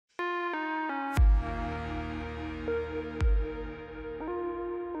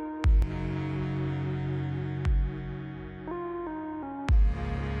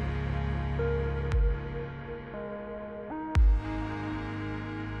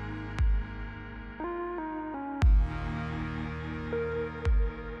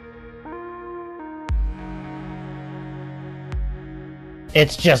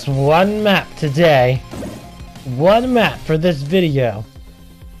It's just one map today. One map for this video.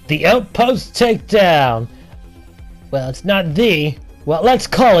 The Outpost Takedown. Well, it's not the. Well, let's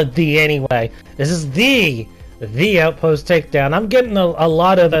call it the anyway. This is the Outpost Takedown. I'm getting a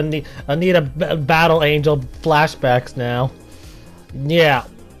lot of Alita Paddle Angel flashbacks now. Yeah.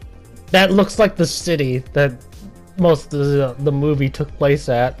 That looks like the city that most of the movie took place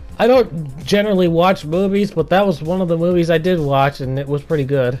at. I don't generally watch movies, but that was one of the movies I did watch, and it was pretty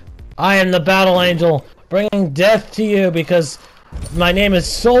good. I am the Paddle Angel, bringing death to you because my name is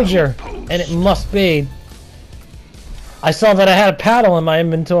Soldier, and it must be. I saw that I had a paddle in my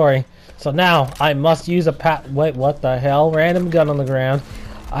inventory, so now I must use a wait, what the hell? Random gun on the ground.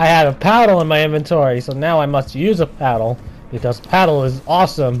 I had a paddle in my inventory, so now I must use a paddle, because paddle is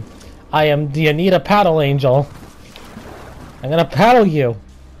awesome. I am the Alita Paddle Angel. I'm gonna paddle you.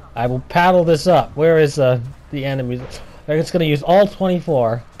 I will paddle this up. Where is the enemies? I'm just gonna use all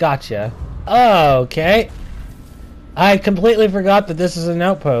 24. Gotcha. Okay. I completely forgot that this is an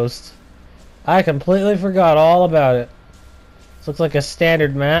outpost. I completely forgot all about it. This looks like a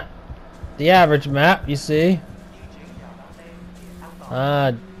standard map. The average map, you see.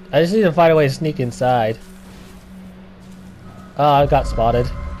 I just need to find a way to sneak inside. Oh, I got spotted.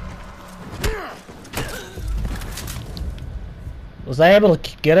 Was I able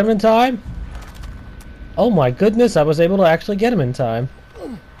to get him in time? Oh my goodness, I was able to actually get him in time.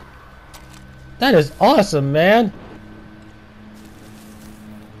 That is awesome, man.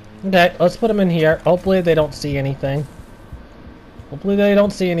 Okay, let's put him in here. Hopefully they don't see anything. Hopefully they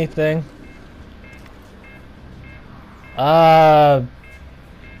don't see anything. Wow,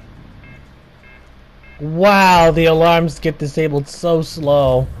 the alarms get disabled so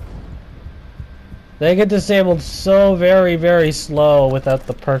slow. They get disabled so very, very slow without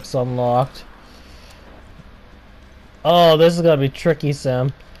the perks unlocked. Oh, this is gonna be tricky,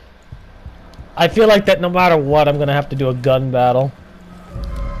 Sam. I feel like that no matter what, I'm gonna have to do a gun battle.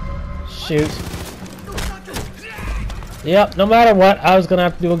 Shoot. Yep, no matter what, I was gonna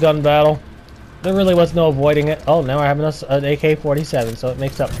have to do a gun battle. There really was no avoiding it. Oh, now I have an AK-47, so it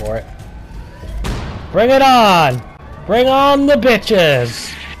makes up for it. Bring it on! Bring on the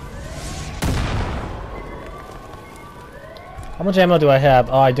bitches! How much ammo do I have?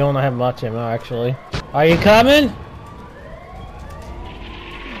 Oh, I don't have much ammo, actually. Are you coming?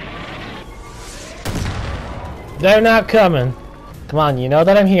 They're not coming. Come on, you know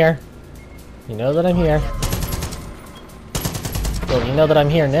that I'm here. You know that I'm here. Well, you know that I'm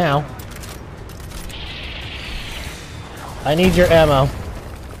here now. I need your ammo.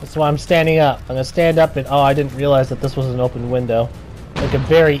 That's why I'm standing up. I'm gonna stand up and... Oh, I didn't realize that this was an open window. They could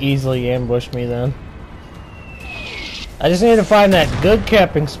very easily ambush me then. I just need to find that good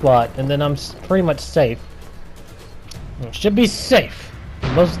camping spot, and then I'm pretty much safe. It should be safe for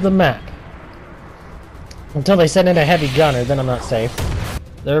most of the map. Until they send in a heavy gunner, then I'm not safe.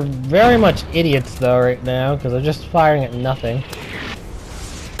 They're very much idiots, though, right now, because they're just firing at nothing.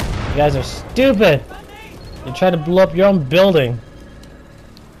 You guys are stupid! You try to blow up your own building.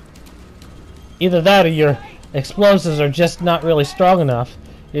 Either that or your explosives are just not really strong enough.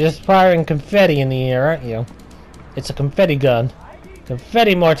 You're just firing confetti in the air, aren't you? It's a confetti gun.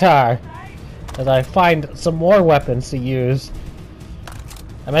 Confetti mortar. As I find some more weapons to use.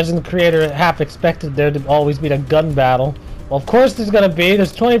 I imagine the creator half expected there to always be a gun battle. Well, of course there's gonna be.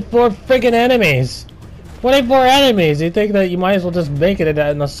 There's 24 friggin' enemies. 24 enemies! You think that you might as well just make it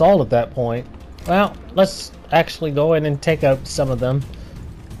an assault at that point. Well, let's actually go in and take out some of them.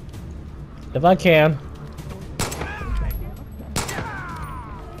 If I can.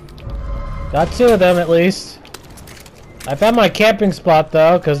 Got 2 of them at least. I found my camping spot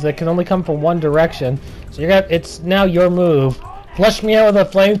though, because they can only come from one direction. So it's now your move. Flush me out with a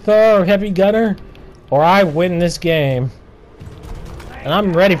flamethrower or heavy gunner, or I win this game. And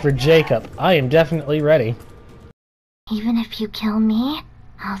I'm ready for Jacob. I am definitely ready. Even if you kill me,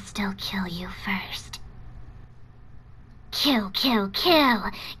 I'll still kill you first. Kill, kill, kill!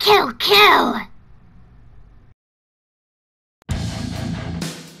 Kill, kill!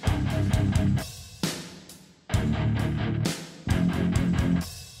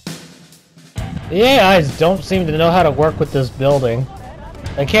 The AIs don't seem to know how to work with this building.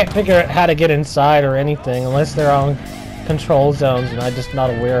 They can't figure out how to get inside or anything unless they're on control zones and I'm just not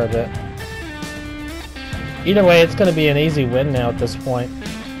aware of it. Either way, it's going to be an easy win now at this point.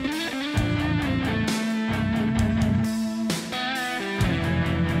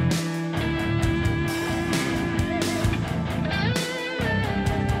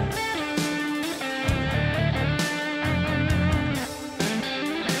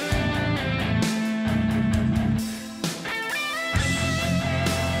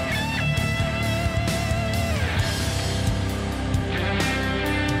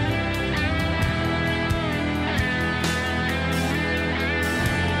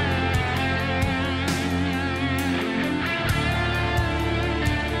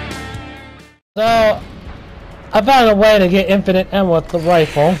 So, I found a way to get infinite ammo with the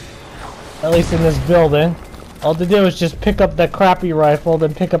rifle. At least in this building. All to do is just pick up that crappy rifle,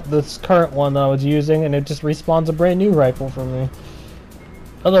 then pick up this current one that I was using, and it just respawns a brand new rifle for me. In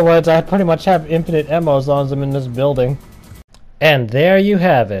other words, I pretty much have infinite ammo as long as I'm in this building. And there you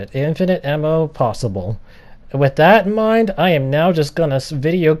have it. Infinite ammo possible. With that in mind, I am now just gonna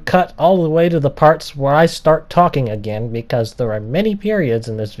video cut all the way to the parts where I start talking again, because there are many periods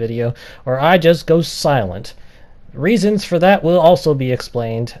in this video where I just go silent. Reasons for that will also be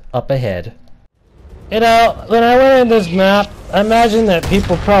explained up ahead. You know, when I went in this map, I imagine that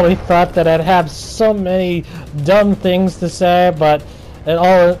people probably thought that I'd have so many dumb things to say, but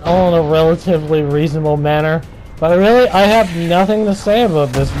all in a relatively reasonable manner. But really, I have nothing to say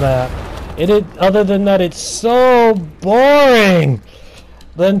about this map. Other than that, it's so boring.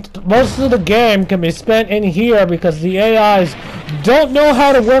 Then most of the game can be spent in here because the AIs don't know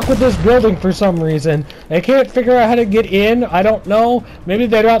how to work with this building for some reason. They can't figure out how to get in. I don't know. Maybe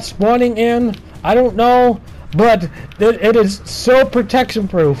they're not spawning in. I don't know. But it is so protection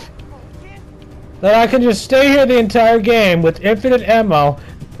proof that I can just stay here the entire game with infinite ammo,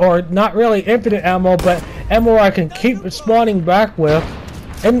 or not really infinite ammo, but ammo I can keep spawning back with,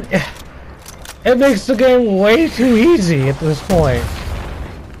 and it makes the game way too easy at this point.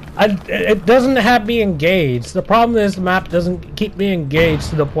 It doesn't have me engaged. The problem is the map doesn't keep me engaged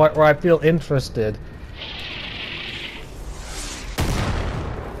to the point where I feel interested.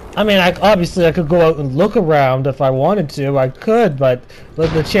 I mean, obviously I could go out and look around if I wanted to. I could, but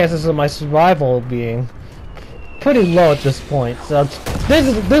the chances of my survival being pretty low at this point. So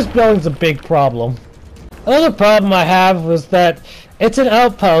this building's a big problem. Another problem I have was that it's an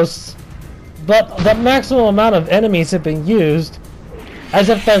outpost, but the maximum amount of enemies have been used, as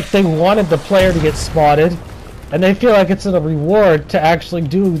if that they wanted the player to get spotted, and they feel like it's a reward to actually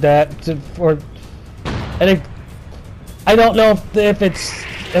do that. I don't know if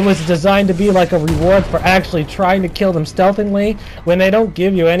it was designed to be like a reward for actually trying to kill them stealthily when they don't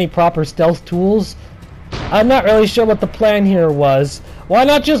give you any proper stealth tools. I'm not really sure what the plan here was. Why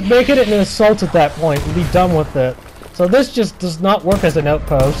not just make it an assault at that point and be done with it? So this just does not work as an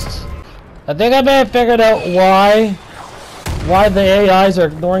outpost. I think I may have figured out why the AIs are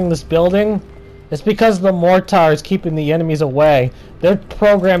ignoring this building. It's because the mortar is keeping the enemies away. They're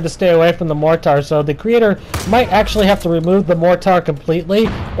programmed to stay away from the mortar, so the creator might actually have to remove the mortar completely,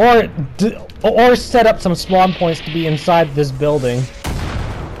 or set up some spawn points to be inside this building.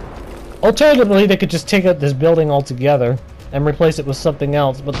 Alternatively, they could just take out this building altogether and replace it with something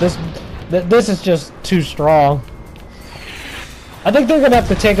else, but this is just too strong. I think they're gonna have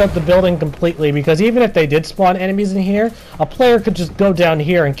to take out the building completely, because even if they did spawn enemies in here, a player could just go down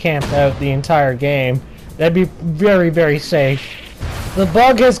here and camp out the entire game. That'd be very, very safe. The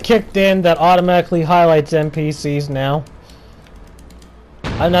bug has kicked in that automatically highlights NPCs now.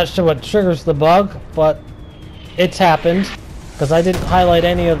 I'm not sure what triggers the bug, but it's happened, because I didn't highlight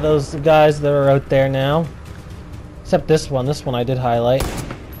any of those guys that are out there now. Except this one. This one I did highlight.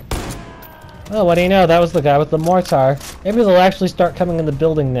 Oh, what do you know? That was the guy with the mortar. Maybe they'll actually start coming in the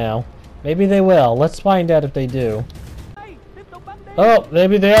building now. Maybe they will. Let's find out if they do. Oh,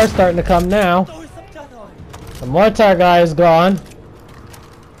 maybe they are starting to come now. The mortar guy is gone.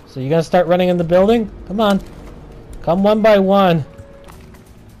 So you gonna start running in the building? Come on. Come one by one.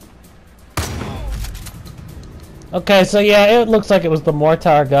 Okay, so yeah, it looks like it was the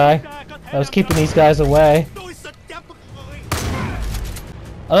mortar guy that was keeping these guys away.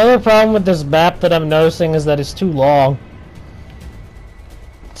 Another problem with this map that I'm noticing is that it's too long.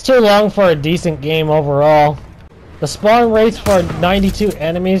 It's too long for a decent game overall. The spawn rates for 92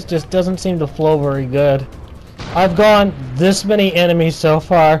 enemies just doesn't seem to flow very good. I've gone this many enemies so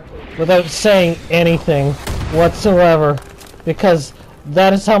far without saying anything whatsoever, because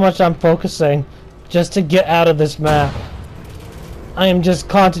that is how much I'm focusing just to get out of this map. I am just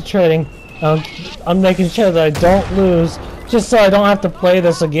concentrating on making sure that I don't lose, just so I don't have to play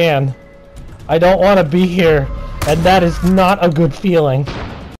this again. I don't want to be here, and that is not a good feeling.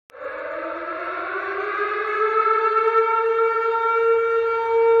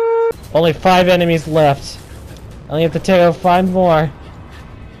 Only 5 enemies left. I only have to take out 5 more.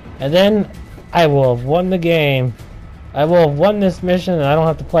 And then I will have won the game. I will have won this mission and I don't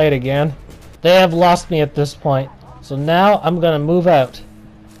have to play it again. They have lost me at this point. So now I'm gonna move out.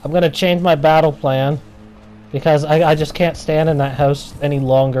 I'm gonna change my battle plan, because I just can't stand in that house any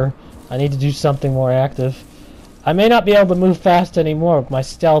longer. I need to do something more active. I may not be able to move fast anymore with my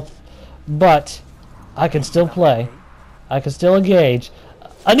stealth, but I can still play. I can still engage.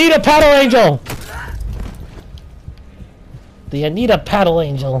 Alita Paddle Angel! The Alita Paddle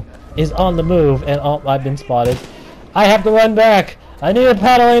Angel is on the move, and oh, I've been spotted. I have to run back. I need a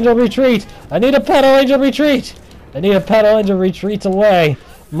Paddle Angel retreat. I need a Paddle Angel retreat. I need a Paddle Angel retreat away.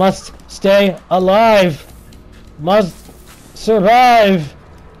 Must stay alive. Must survive.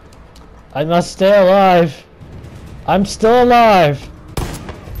 I must stay alive. I'm still alive.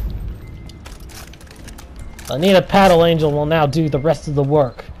 I need a Paddle Angel will now do the rest of the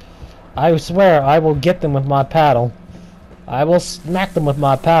work. I swear I will get them with my paddle. I will smack them with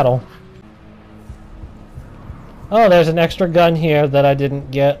my paddle. Oh, there's an extra gun here that I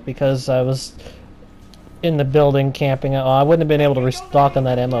didn't get because I was in the building camping. Oh, I wouldn't have been able to restock on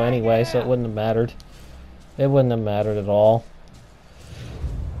that ammo anyway, so it wouldn't have mattered. It wouldn't have mattered at all.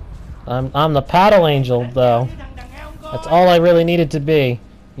 I'm the Paddle Angel, though. That's all I really needed to be.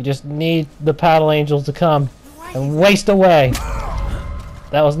 You just need the Paddle Angels to come and waste away.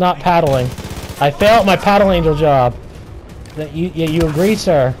 That was not paddling. I failed my Paddle Angel job. You agree,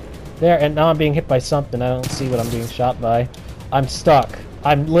 sir? There, and now I'm being hit by something. I don't see what I'm being shot by. I'm stuck.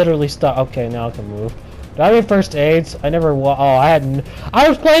 I'm literally stuck. Okay, now I can move. Do I have any first aids? I never oh, I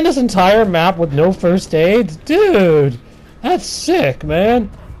was playing this entire map with no first aids? Dude! That's sick, man.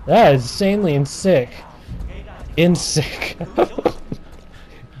 That is insanely sick. Sick.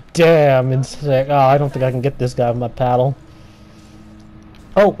 Damn, sick. Oh, I don't think I can get this guy with my paddle.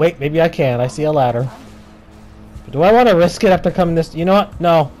 Oh, wait, maybe I can. I see a ladder. But do I want to risk it after coming this? You know what?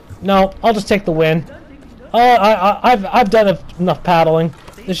 No. No, I'll just take the win. Oh, I've done enough paddling.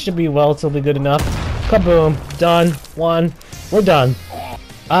 This should be relatively good enough. Kaboom. Done. One. We're done.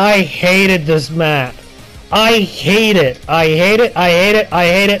 I hated this map. I hate it. I hate it. I hate it. I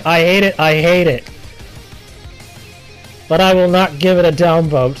hate it. I hate it. I hate it. But I will not give it a down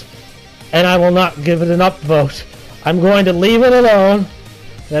vote. And I will not give it an up vote. I'm going to leave it alone.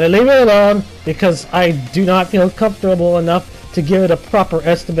 And I leave it alone because I do not feel comfortable enough to give it a proper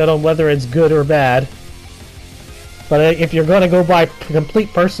estimate on whether it's good or bad. But if you're going to go by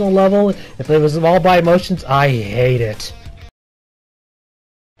complete personal level, if it was all by emotions, I hate it.